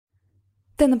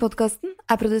Denne podcasten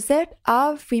produsert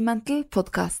av Fremantle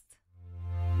Podcast.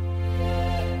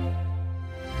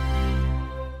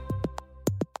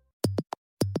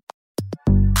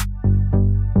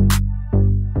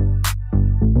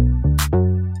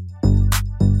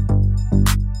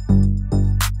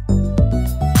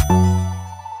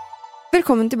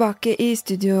 Velkommen tilbake i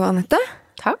studio, Annette.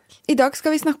 Takk. I dag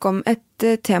skal vi snakke om et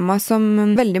tema som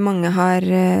veldig mange har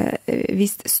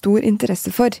vist stor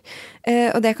interesse for.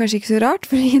 Og det kanskje ikke så rart,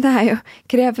 fordi det jo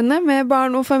krevende med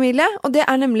barn og familie. Og det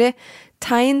nemlig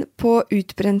tegn på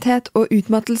utbrenthet og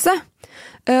utmattelse.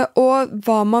 Og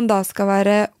hva man da skal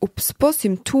være obs på,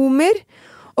 symptomer,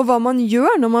 og hva man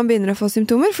gjør når man begynner å få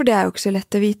symptomer, for det jo ikke så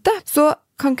lett å vite. Så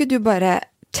kan ikke du bare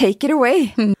take it away?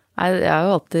 Nei, det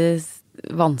jo alltid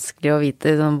vanskelig å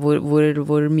vite sånn,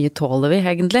 hvor mye tåler vi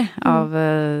egentlig av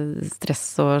stress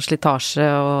og slitasje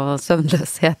og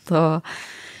søvnløshet og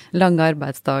lange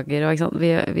arbeidsdager og ikke sant?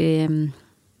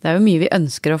 Det jo mye vi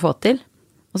ønsker å få til.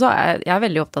 Og så jeg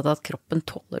veldig opptatt av at kroppen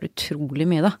tåler utrolig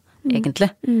mye da,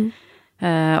 egentlig.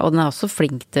 Og den også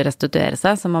flink til å restituere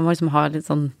seg, så man må liksom ha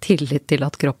litt sånn tillit til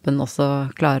at kroppen også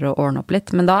klarer å ordne opp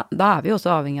litt. Men da vi jo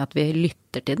også avhengig av at vi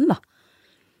lytter til den da.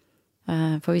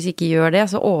 For hvis ikke gjør det,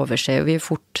 så overser vi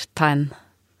fort tegn,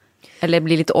 eller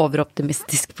blir litt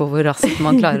overoptimistisk på hvor raskt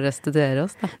man klarer å restituere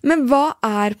oss. Da. Men hva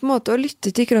på en måte å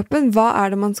lytte til kroppen? Hva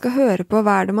det man skal høre på?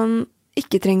 Hva det man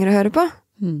ikke trenger å høre på?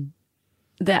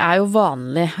 Det jo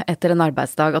vanlig etter en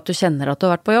arbeidsdag at du kjenner at du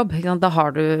har vært på jobb. Ikke sant? Da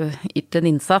har du ytt en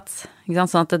innsats. Ikke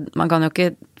sant? Sånn at man kan jo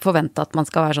ikke forvente at man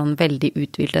skal være sånn veldig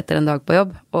uthvilt etter en dag på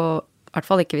jobb, og i hvert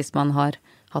fall ikke hvis man har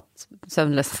hatt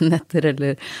søvnløse netter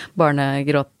eller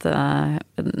barnegråt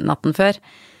natten før.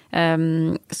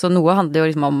 Så noe handler jo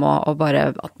liksom om å bare,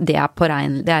 at det på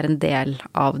regn, det en del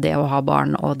av det å ha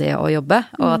barn og det å jobbe,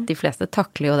 og at de fleste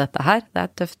takler jo dette her. Det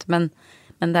tøft, men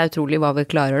det utrolig hva vi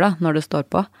klarer da, når det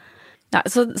står på. Ja,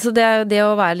 så det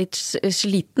å være litt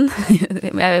sliten,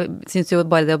 jeg synes jo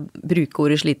bare det å bruke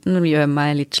ordet sliten gjør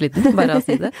meg litt sliten, bare å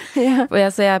si det. Ja.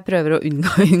 Så jeg prøver å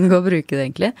unngå å bruke det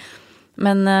egentlig.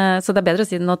 Men, så det bedre å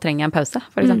si nå trenger jeg en pause,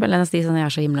 for eksempel, enn å si sånn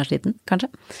jeg så himla sliten, kanskje.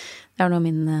 Det nå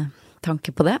min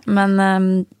tanke på det. Men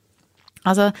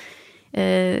altså,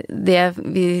 det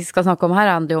vi skal snakke om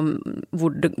her handler jo om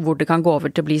hvor det kan gå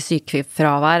over til å bli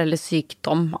sykefravær eller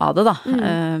sykdom av det da.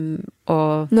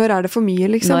 Og når det for mye,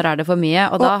 liksom? Når det for mye,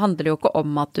 og da handler det jo ikke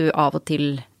om at du av og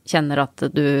til kjenner at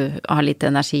du har litt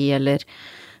energi, eller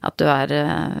at du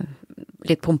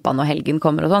litt pumpa når helgen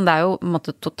kommer og sånn. Det jo på en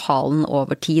måte totalen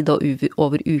over tid og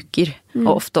over uker, og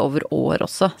ofte over år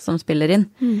også, som spiller inn.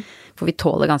 For vi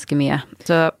tåler ganske mye.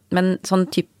 Men sånn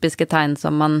typiske tegn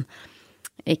som man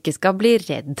ikke skal bli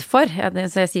redd for.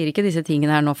 Så jeg sier ikke disse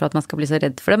tingene her nå for at man skal bli så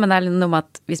redd for det, men det noe med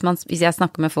at hvis jeg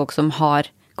snakker med folk som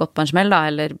har gått på en smell da,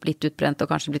 eller blitt utbrent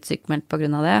og kanskje blitt sykmeldt på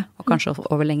grunn av det, og kanskje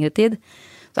over lengre tid,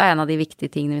 så en av de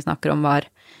viktige tingene vi snakker om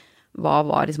hva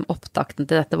var liksom opptakten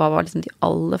til dette? Hva var liksom de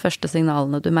aller første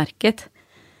signalene du merket?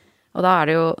 Og da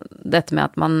det jo dette med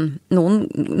at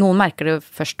noen merker det jo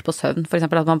først på søvn, for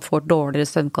eksempel at man får dårligere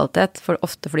søvnkvalitet,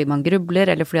 ofte fordi man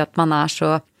grubler, eller fordi at man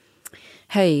så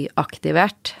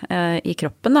høyaktivert i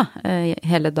kroppen da,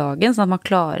 hele dagen, sånn at man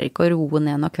klarer ikke å roe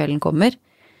ned når kvelden kommer,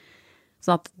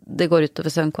 sånn at det går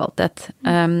utover søvnkvalitet.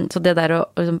 Så det der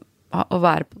å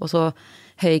være på så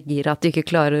høygira at du ikke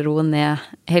klarer å roe ned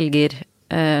helger,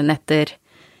 netter,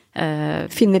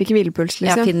 finner ikke hvilepuls,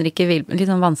 liksom. Ja, finner ikke hvilepuls, litt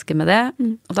sånn vanskelig med det.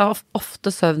 Og da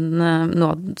ofte søvn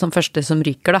noe som første som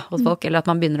ryker da, hos folk, eller at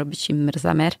man begynner å bekymre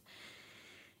seg mer.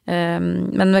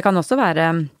 Men det kan også være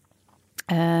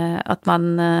at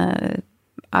man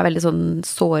veldig sånn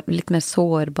litt mer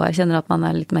sårbar, kjenner at man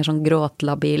litt mer sånn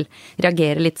gråtlabil,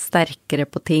 reagerer litt sterkere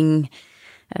på ting,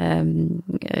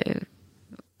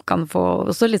 kan få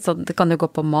også litt sånn, det kan jo gå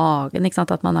på magen, ikke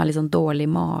sant, at man litt sånn dårlig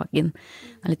i magen,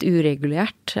 litt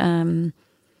uregulert.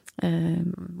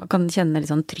 Man kan kjenne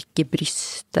litt sånn trykk i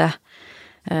brystet,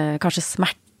 kanskje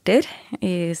smerter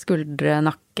i skuldre,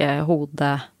 nakke,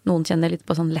 hode. Noen kjenner litt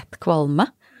på sånn lett kvalme.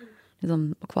 Liksom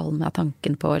kvalme av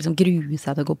tanken på, liksom grue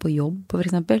seg til å gå på jobb, for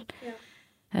eksempel. Ja.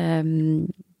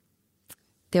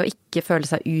 Det å ikke føle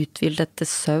seg uthvilt etter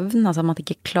søvn, altså at man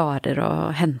ikke klarer å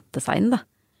hente seg inn da.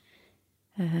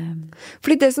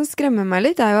 Fordi det som skremmer meg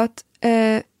litt jo at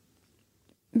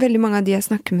veldig mange av de jeg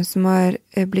snakker med som har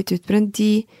blitt utbrent,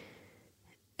 de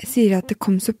sier at det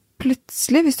kom så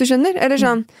plutselig, hvis du skjønner. Eller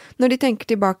sånn, når de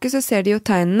tenker tilbake så ser de jo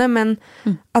tegnene, men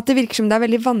at det virker som det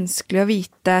veldig vanskelig å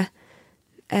vite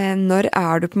når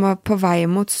du på vei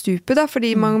mot stupet da,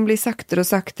 fordi man blir saktere og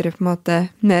saktere på en måte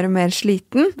mer og mer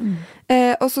sliten.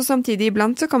 Og så samtidig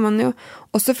iblant så kan man jo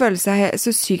også føle seg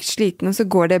så sykt sliten, og så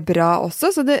går det bra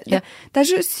også, så det er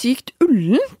så sykt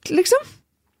ullent, liksom.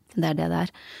 Det er det det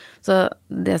er. Så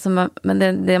men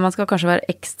det man skal kanskje være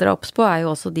ekstra obs på er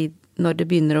jo også når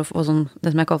det begynner å få sånn,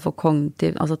 det som jeg kaller for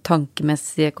kognitiv, altså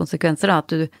tankemessige konsekvenser da,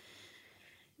 at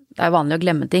det er vanlig å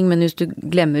glemme ting, men hvis du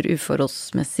glemmer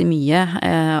uforholdsmessig mye,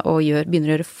 og begynner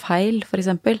å gjøre feil, for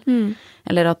eksempel,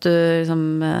 eller at du liksom,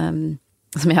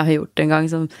 som jeg har gjort en gang,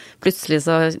 som plutselig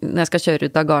så, når jeg skal kjøre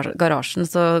ut av garasjen,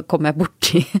 så kommer jeg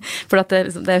borti, for at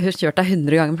det har kjørt deg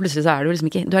 100 ganger, men plutselig så er du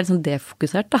liksom ikke, du er liksom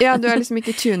defokusert da. Ja, du er liksom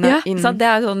ikke tunet inn. Ja, det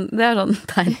er sånn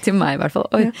tegn til meg i hvert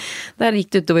fall. Oi, der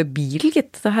gikk det utover bilen,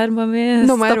 gitt, så her må vi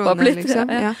stoppe opp litt.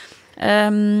 Liksom.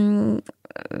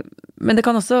 Men det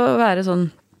kan også være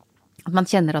sånn, at man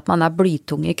kjenner at man er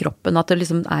blytung i kroppen, at det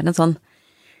liksom er en sånn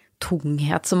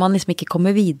tunghet som man liksom ikke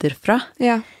kommer videre fra.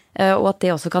 Ja. Og at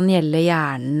det også kan gjelde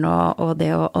hjernen, og det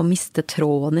å miste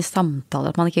tråden i samtale,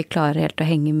 at man ikke klarer helt å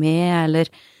henge med, eller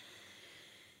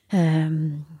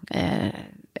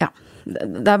ja.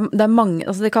 Det er mange,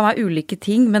 altså det kan være ulike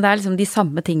ting, men det er liksom de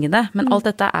samme tingene. Men alt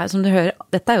dette er, som du hører,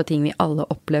 dette er jo ting vi alle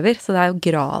opplever, så det er jo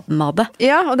graden av det.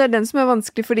 Ja, og det er den som er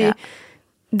vanskelig, fordi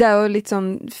det er jo litt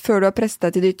sånn, før du har presset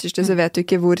deg til det ytterste, så vet du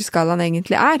ikke hvor skalaen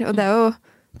egentlig er, og det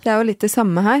er jo litt det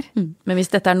samme her. Men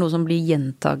hvis dette er noe som blir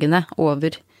gjentagende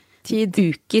over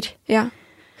uker,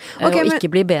 og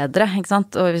ikke blir bedre, ikke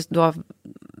sant, og hvis du har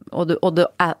og det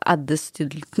addes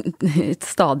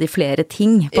stadig flere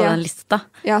ting på den lista.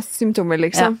 Ja, symptomer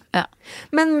liksom. Ja.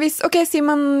 Men hvis, si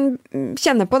man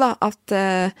kjenner på da, at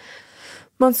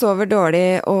man sover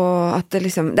dårlig, og at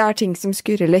det er ting som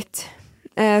skurrer litt,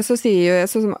 så sier jo,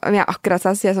 som jeg akkurat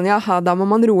sa, sier jeg sånn, jaha, da må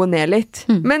man roe ned litt.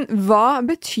 Men hva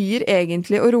betyr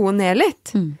egentlig å roe ned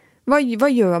litt? Hva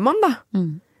gjør man da?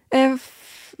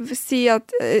 Si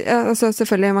at, altså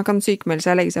selvfølgelig man kan sykmelde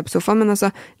seg og legge seg på sofaen, men altså,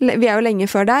 vi er jo lenge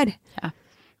før der. Ja.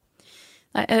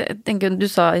 Nei, jeg tenker, du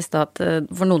sa i sted at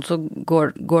for noen så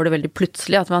går det veldig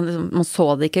plutselig, at man så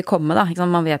det ikke komme da, ikke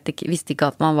sant? Man visste ikke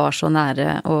at man var så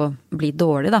nære å bli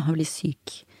dårlig da, å bli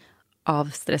syk av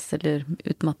stress eller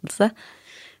utmattelse.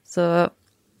 Så,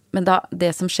 men da,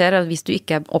 det som skjer er at hvis du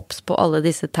ikke er obs på alle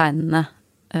disse tegnene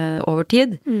over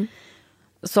tid,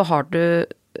 så har du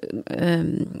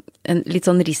en litt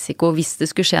sånn risiko hvis det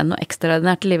skulle skje noe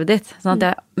ekstraordinært i livet ditt. Sånn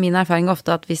at min erfaring er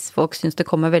ofte at hvis folk synes det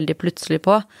kommer veldig plutselig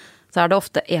på, så er det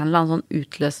ofte en eller annen sånn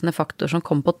utløsende faktor som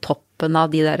kommer på toppen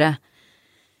av de der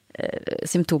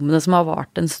symptomene som har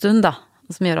vart en stund da,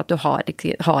 som gjør at du har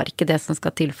ikke det som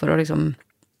skal til for å liksom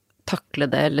takle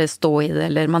det, eller stå i det,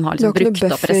 eller man har liksom brukt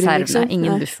opp reservene, liksom.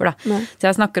 Ingen buffer da. Nei. Så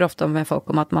jeg snakker ofte med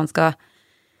folk om at man skal,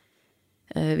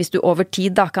 hvis du over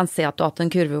tid da kan se at du har hatt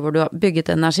en kurve hvor du har bygget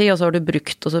energi, og så har du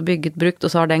brukt, og så brukt, og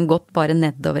så har den gått bare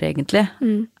nedover egentlig.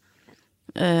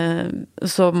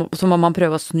 Så må man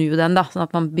prøve å snu den da, sånn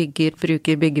at man bruker,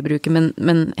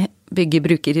 men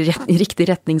bruker i riktig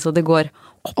retning, så det går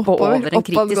opp og over en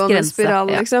kritisk grense.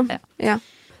 Spiral, liksom. Ja.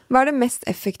 Hva er det mest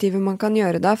effektive man kan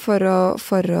gjøre da for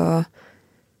å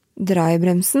dra i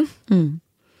bremsen?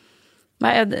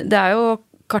 Nei, det er jo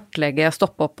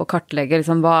stoppe opp og kartlegge,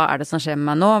 liksom, hva er det som skjer med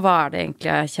meg nå? Hva er det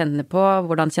egentlig jeg kjenner på?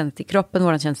 Hvordan kjennes det i kroppen?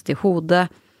 Hvordan kjennes det i hodet?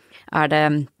 Er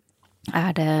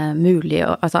det mulig,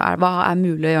 hva er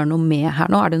mulig å gjøre noe med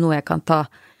her nå? Er det noe jeg kan ta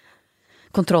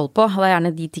kontroll på? Det er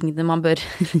gjerne de tingene man bør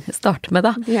starte med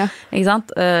da. Ja. Ikke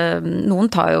sant? Noen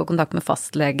tar jo kontakt med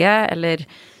fastlege, eller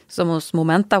som hos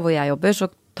Moment da, hvor jeg jobber, så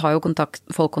tar jo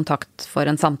folk kontakt for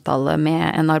en samtale med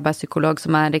en arbeidspsykolog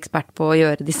som er ekspert på å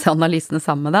gjøre disse analysene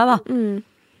sammen med deg da.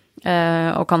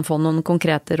 Og kan få noen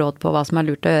konkrete råd på hva som er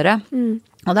lurt å gjøre.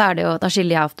 Og da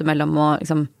skiller jeg ofte mellom å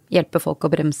liksom, hjelpe folk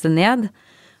å bremse ned,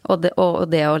 og det å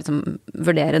liksom,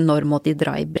 vurdere når må de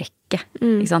dra i brekket,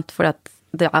 ikke sant? Fordi at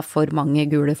det er for mange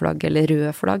gule flagg eller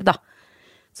røde flagg da.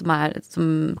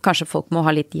 Som kanskje folk må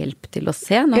ha litt hjelp til å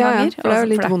se noen ganger. Ja, for det er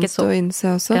jo litt vondt å innse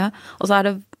også. Ja, og så er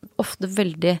det ofte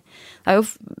veldig, det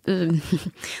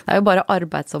er jo bare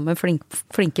arbeidsomme,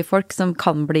 flinke folk som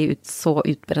kan bli så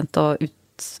utbrent og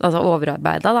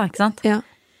overarbeidet da, ikke sant? Ja.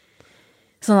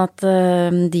 Sånn at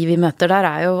de vi møter der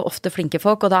er jo ofte flinke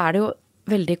folk, og da er det jo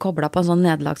veldig koblet på en sånn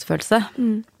nederlagsfølelse.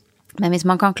 Men hvis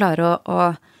man kan klare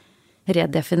å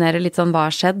redefinere litt sånn hva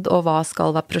har skjedd, og hva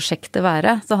skal prosjektet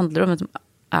være, så handler det om,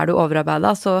 er du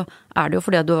overarbeidet, så er det jo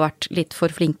fordi at du har vært litt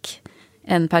for flink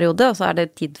en periode, og så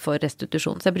det tid for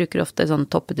restitusjon. Så jeg bruker ofte sånn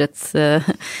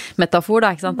toppidrettsmetafor,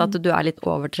 da, ikke sant? At du litt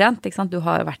overtrent, ikke sant? Du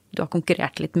har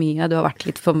konkurrert litt mye, du har vært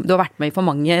med i for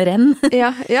mange renn.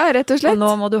 Ja, rett og slett. Og nå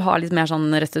må du ha litt mer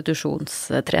sånn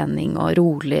restitusjonstrening og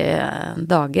rolige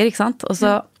dager, ikke sant? Og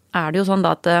så det jo sånn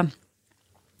da at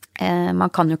man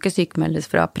kan jo ikke sykemeldes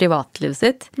fra privatlivet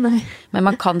sitt, Nei. men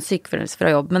man kan sykemeldes fra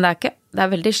jobb. Men det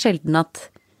veldig sjelden at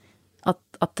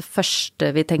det første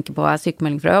vi tenker på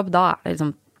sykemelding fra jobb, da det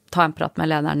liksom ta en prat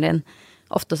med lederen din.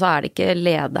 Ofte så det ikke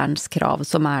lederens krav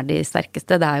som de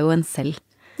sterkeste, det jo en selv.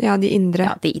 Ja, de indre.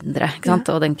 Ja, de indre, ikke sant?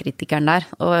 Ja. Og den kritikeren der.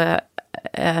 Og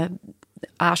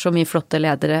så mye flotte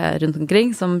ledere rundt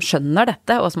omkring som skjønner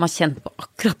dette, og som har kjent på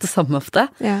akkurat det samme ofte.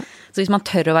 Ja. Så hvis man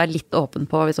tør å være litt åpen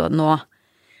på, hvis nå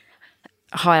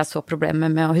har jeg så problemer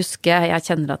med å huske, jeg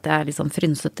kjenner at jeg liksom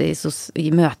frynsete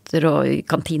i møter og i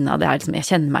kantina, liksom, jeg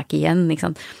kjenner meg ikke igjen, ikke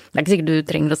sant? Det ikke sikkert du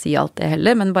trenger å si alt det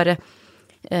heller, men bare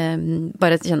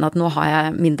kjenne at nå har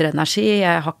jeg mindre energi,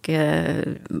 jeg har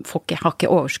ikke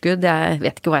overskudd, jeg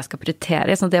vet ikke hva jeg skal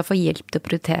prioritere, så det å få hjelp til å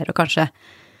prioritere og kanskje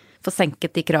få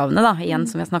senket de kravene da, igjen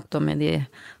som jeg snakket om i de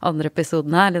andre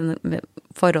episodene her,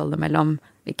 forholdet mellom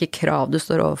hvilke krav du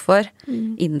står overfor,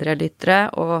 indre eller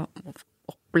ytre, og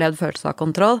opplevd følelse av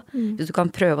kontroll. Hvis du kan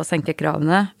prøve å senke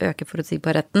kravene, øke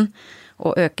forutsigbarheten,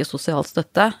 og øke sosial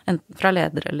støtte, enten fra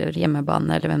leder eller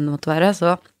hjemmebane eller hvem det måtte være,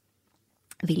 så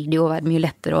vil det jo være mye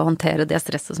lettere å håndtere det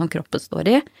stresset som kroppen står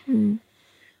i.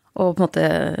 Og på en måte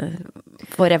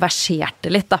få reversert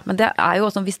det litt da. Men det jo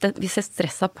også, hvis et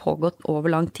stress har pågått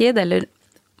over lang tid, eller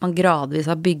man gradvis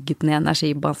har bygget ned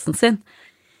energibasen sin,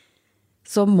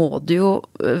 så må du jo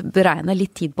beregne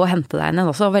litt tid på å hente deg inn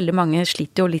også. Veldig mange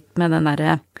sliter jo litt med den der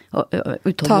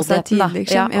utålmodigheten. Ta seg tid,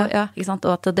 liksom. Ja, ikke sant?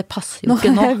 Og at det passer jo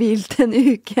ikke nå. Nå har jeg hvilt en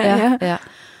uke. Ja.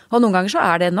 Og noen ganger så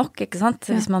det nok, ikke sant?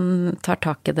 Hvis man tar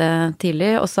tak i det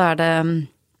tidlig, og så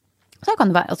så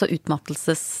kan det være, altså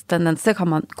utmattelsestendenser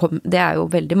det jo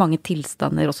veldig mange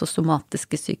tilstander, også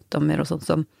somatiske sykdommer og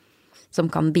sånn som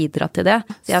kan bidra til det.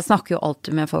 Så jeg snakker jo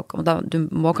alltid med folk om, du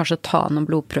må kanskje ta noen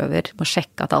blodprøver, må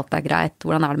sjekke at alt greit,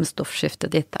 hvordan det med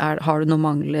stoffskiftet ditt, har du noen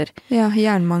mangler? Ja,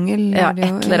 jernmangel. Ja,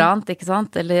 et eller annet, ikke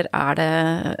sant? Eller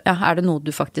det noe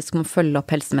du faktisk må følge opp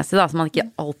helsemessig da, så man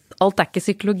ikke, alt ikke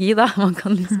psykologi da, man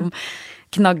kan liksom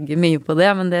knagge mye på det,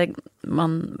 men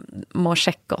man må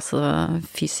sjekke også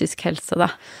fysisk helse da.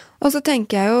 Og så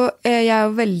tenker jeg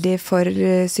jo veldig for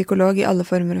psykolog i alle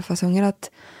former og fasonger,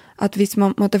 at hvis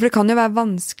man måtte, for det kan jo være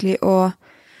vanskelig å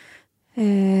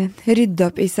rydde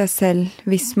opp i seg selv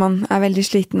hvis man veldig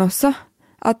sliten også.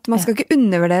 At man skal ikke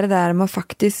undervurdere det med å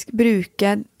faktisk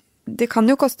bruke, det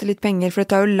kan jo koste litt penger, for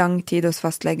det tar jo lang tid hos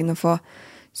fastlegen å få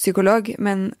psykolog,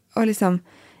 men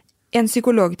en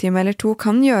psykologtime eller to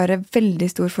kan gjøre veldig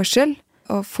stor forskjell,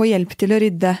 og få hjelp til å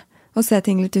rydde og se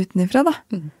ting litt utenifra da.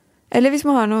 Eller hvis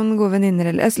man har noen gode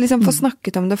venninner, eller liksom få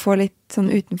snakket om det, få litt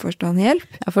sånn utenforstående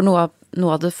hjelp. Ja, for noe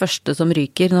av det første som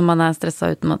ryker når man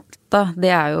stresset utmatta,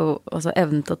 det jo altså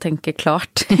evnen til å tenke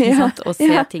klart, ikke sant? Og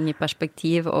se ting i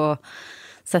perspektiv og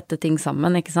sette ting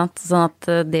sammen, ikke sant? Sånn at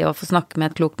det å få snakke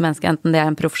med et klokt menneske, enten det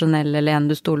en profesjonell eller en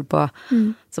du stoler på,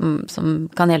 som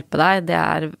kan hjelpe deg, det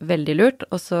veldig lurt.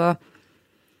 Og så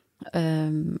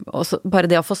bare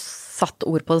det å få satt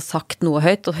ord på det, sagt noe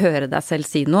høyt, og høre deg selv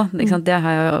si noe, ikke sant? Det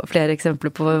har jeg jo flere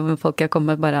eksempler på folk jeg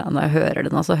kommer med, bare når jeg hører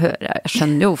det nå, så jeg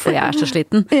skjønner jo hvorfor jeg så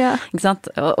sliten, ikke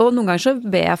sant? Og noen ganger så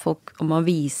ber jeg folk om å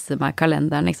vise meg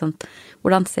kalenderen, ikke sant?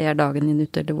 Hvordan ser dagen din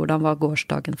ut, eller hvordan var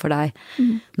gårsdagen for deg?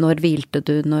 Når hvilte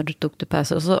du, når tok du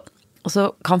pause? Og så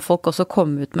kan folk også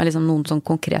komme ut med liksom noen sånne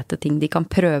konkrete ting de kan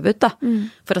prøve ut da,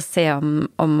 for å se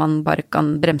om man bare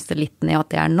kan bremse litt ned,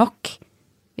 at det nok.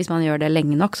 Hvis man gjør det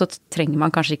lenge nok, så trenger man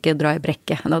kanskje ikke dra i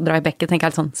brekket. Dra i bekket, tenker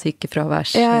jeg sånn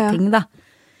sykefraværsting da.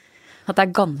 At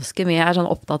det ganske mye, jeg sånn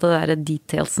opptatt av de der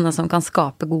detailsene som kan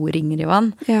skape gode ringer i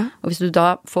vann. Ja. Og hvis du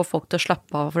da får folk til å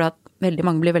slappe av, for at veldig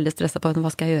mange blir veldig stresset på hva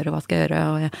skal jeg gjøre, og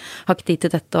jeg har ikke tid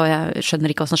til dette, og jeg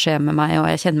skjønner ikke hva som skjer med meg, og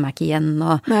jeg kjenner meg ikke igjen.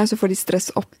 Nei, så får de stress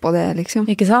opp på det, liksom.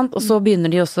 Ikke sant? Og så begynner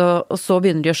de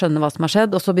å skjønne hva som har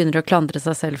skjedd, og så begynner de å klandre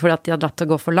seg selv fordi at de har dratt det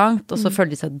å gå for langt, og så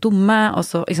føler de seg dumme, og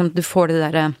så liksom, du får det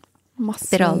der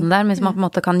spiralen der, hvis man på en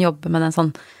måte kan jobbe med den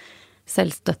sånn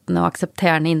selvstøttende og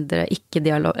aksepterende indre,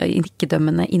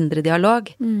 ikke-dømmende indre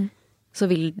dialog, så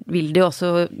vil det jo også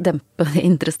dempe det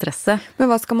indre stresset. Men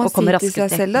hva skal man si til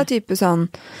seg selv da? Type sånn,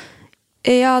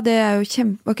 ja, det jo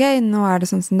ok, nå det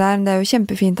sånn som det jo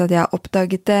kjempefint at jeg har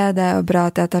oppdaget det, det jo bra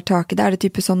at jeg tar tak i det. Det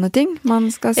type sånne ting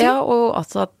man skal si? Ja, og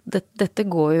altså at dette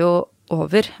går jo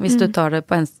over, hvis du tar det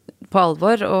på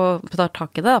alvor og tar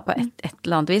tak i det da, på et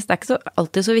eller annet vis. Det er ikke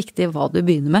alltid så viktig hva du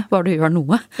begynner med, bare du gjør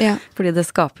noe. Ja. Fordi det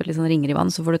skaper litt sånn ringer i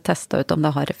vann, så får du testa ut om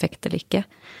det har effekt eller ikke.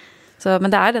 Så,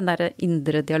 men det er den der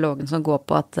indre dialogen som går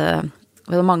på at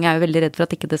mange er jo veldig redd for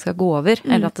at ikke det skal gå over,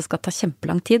 eller at det skal ta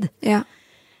kjempelang tid. Ja.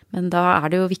 Men da er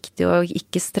det jo viktig å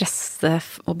ikke stresse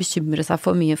og bekymre seg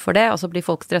for mye for det, og så blir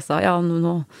folk stresset, ja,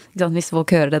 nå, ikke sant, hvis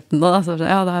folk hører dette nå, da, så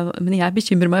ja, men jeg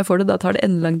bekymrer meg for det, da tar det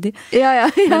enda lang tid. Ja.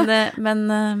 Men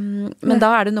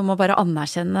da er det noe med å bare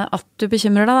anerkjenne at du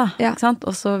bekymrer deg, da, ikke sant?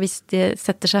 Og så hvis de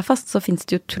setter seg fast, så finnes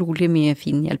det utrolig mye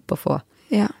fin hjelp å få.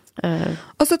 Ja.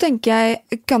 Og så tenker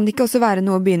jeg, kan det ikke også være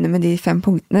noe å begynne med de 5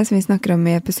 punktene som vi snakker om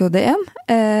i episode 1,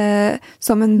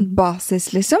 som en basis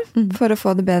liksom, for å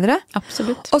få det bedre?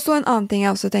 Absolutt. Og så en annen ting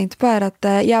jeg også tenkte på er at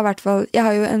jeg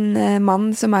har jo en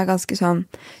mann som er ganske sånn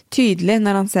tydelig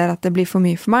når han ser at det blir for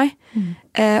mye for meg.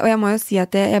 Og jeg må jo si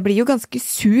at jeg blir jo ganske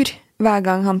sur hver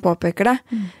gang han påpeker det.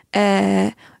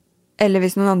 Eller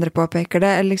hvis noen andre påpeker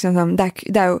det. Eller liksom sånn,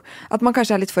 det er jo at man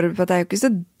kanskje er litt forberedt på at det er jo ikke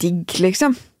så digg,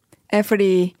 liksom.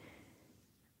 Fordi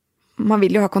man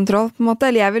vil jo ha kontroll, på en måte.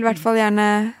 Eller jeg vil i hvert fall gjerne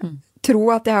tro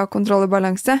at jeg har kontroll og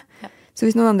balanse. Ja. Så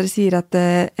hvis noen andre sier at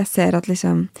jeg ser at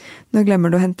liksom, nå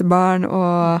glemmer du å hente barn,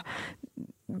 og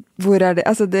hvor er det?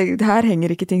 Altså, det her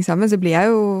henger ikke ting sammen, så blir jeg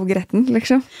jo gretten,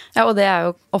 liksom. Ja, og det er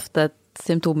jo ofte et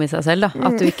symptom i seg selv, da.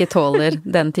 At du ikke tåler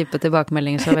den type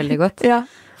tilbakemeldinger så veldig godt. Ja.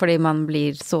 Fordi man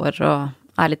blir sår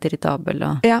og er litt irritabel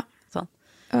og sånn.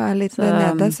 Og er litt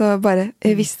nede, så bare,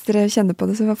 hvis dere kjenner på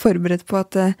det, så vær forberedt på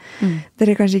at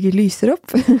dere kanskje ikke lyser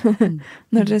opp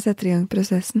når dere setter i gang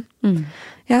prosessen.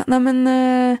 Ja, nei, men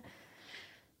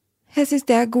jeg synes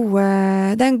det er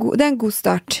en god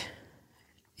start.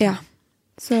 Ja.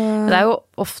 Så det er jo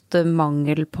ofte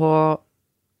mangel på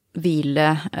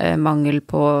hvile, mangel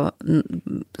på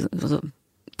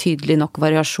tydelig nok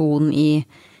variasjon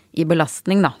i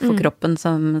belastning da, for kroppen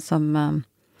som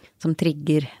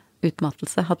trigger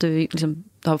utmattelse, at du liksom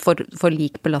har for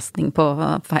lik belastning på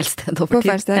feil sted over tid. På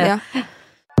feil sted, ja.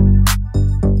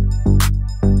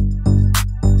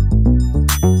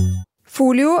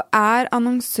 Folio er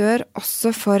annonsør også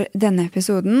for denne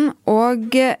episoden, og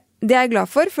det er jeg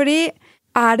glad for, fordi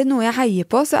er det noe jeg heier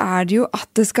på, så er det jo at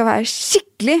det skal være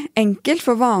skikkelig enkelt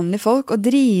for vanlige folk å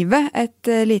drive et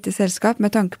lite selskap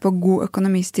med tanke på god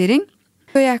økonomistyring.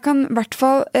 Så jeg kan i hvert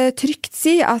fall trygt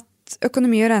si at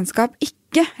økonomi og regnskap ikke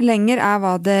lenger er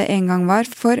hva det en gang var,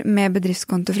 for med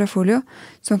bedriftskonto fra Folio,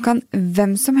 så kan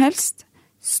hvem som helst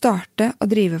starte å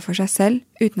drive for seg selv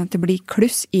uten at det blir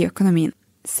kluss i økonomien.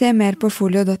 Se mer på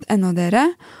folio.no dere,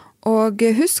 og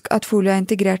husk at Folio er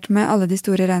integrert med alle de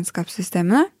store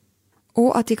regnskapssystemene,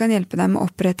 og at de kan hjelpe deg med å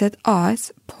opprette et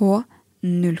AS på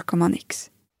 0,niks.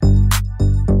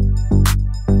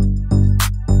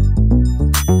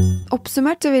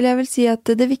 Oppsummert så vil jeg vel si at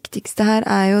det viktigste her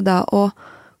er jo da å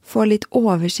få litt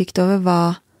oversikt over hva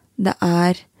det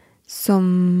er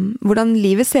hvordan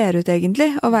livet ser ut egentlig,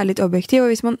 og være litt objektiv.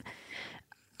 Og hvis man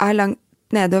er langt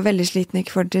nede og veldig sliten og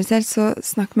ikke får det til selv, så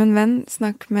snakk med en venn,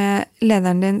 snakk med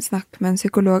lederen din, snakk med en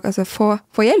psykolog, altså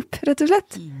få hjelp, rett og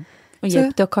slett. Og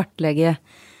hjelp til å kartlegge,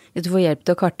 hvis du får hjelp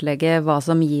til å kartlegge hva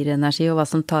som gir energi, og hva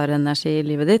som tar energi i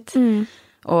livet ditt,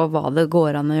 og hva det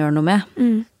går an å gjøre noe med.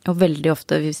 Og veldig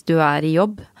ofte, hvis du er i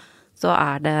jobb, så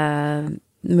er det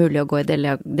mulig å gå i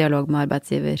dialog med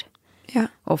arbeidsgiver. Ja.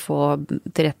 Og få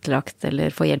tilrettelagt,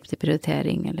 eller få hjelp til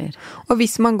prioritering, eller... Og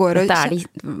hvis man går og...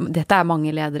 Dette er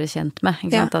mange ledere kjent med,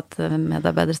 ikke sant, at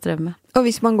medarbeidere strever med. Og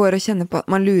hvis man går og kjenner på at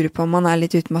man lurer på om man er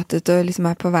litt utmattet og liksom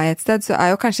er på vei et sted, så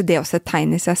er jo kanskje det også et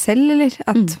tegn i seg selv, eller?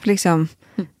 At liksom,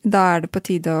 da er det på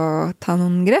tide å ta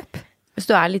noen grep. Hvis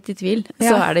du er litt i tvil,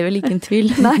 så er det vel ikke en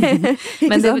tvil. Nei,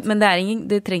 men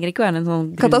det trenger ikke være en sånn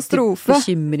katastrofe,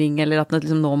 bekymring, eller at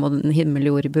liksom, nå må den himmel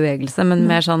jord i bevegelse, men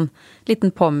mer sånn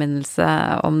liten påminnelse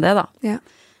om det da. Ja.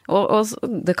 Og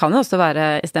det kan jo også være,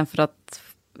 i stedet for at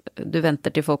du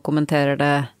venter til folk kommenterer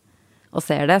det og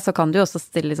ser det, så kan du jo også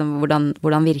stille liksom,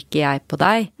 hvordan virker jeg på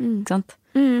deg, ikke sant?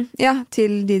 Ja,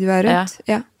 til de du er rundt,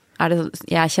 ja.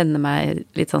 Jeg kjenner meg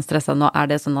litt sånn stresset nå, er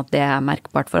det sånn at det er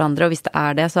merkbart for andre, og hvis det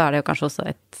er det, så er det jo kanskje også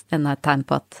enda et tegn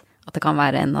på at det kan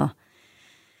være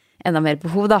enda mer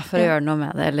behov da, for å gjøre noe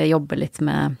med det, eller jobbe litt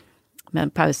med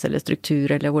pause eller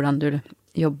struktur, eller hvordan du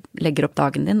legger opp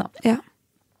dagen din da. Ja.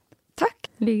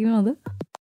 Takk. Like med det.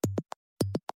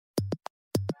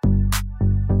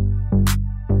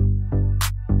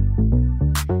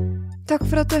 Takk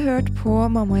for at du har hørt på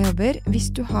Mamma jobber. Hvis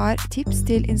du har tips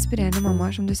til inspirerende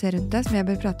mammaer som du ser rundt deg, som jeg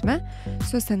bør prate med,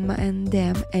 så send meg en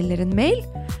DM eller en mail.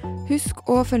 Husk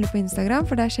å følge på Instagram,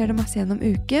 for der skjer det masse gjennom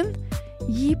uken.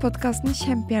 Gi podcasten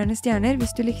kjempegjerne stjerner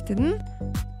hvis du likte den.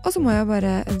 Og så må jeg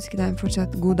bare ønske deg en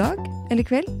fortsatt god dag, eller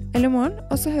kveld, eller morgen,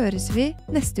 og så høres vi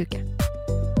neste uke.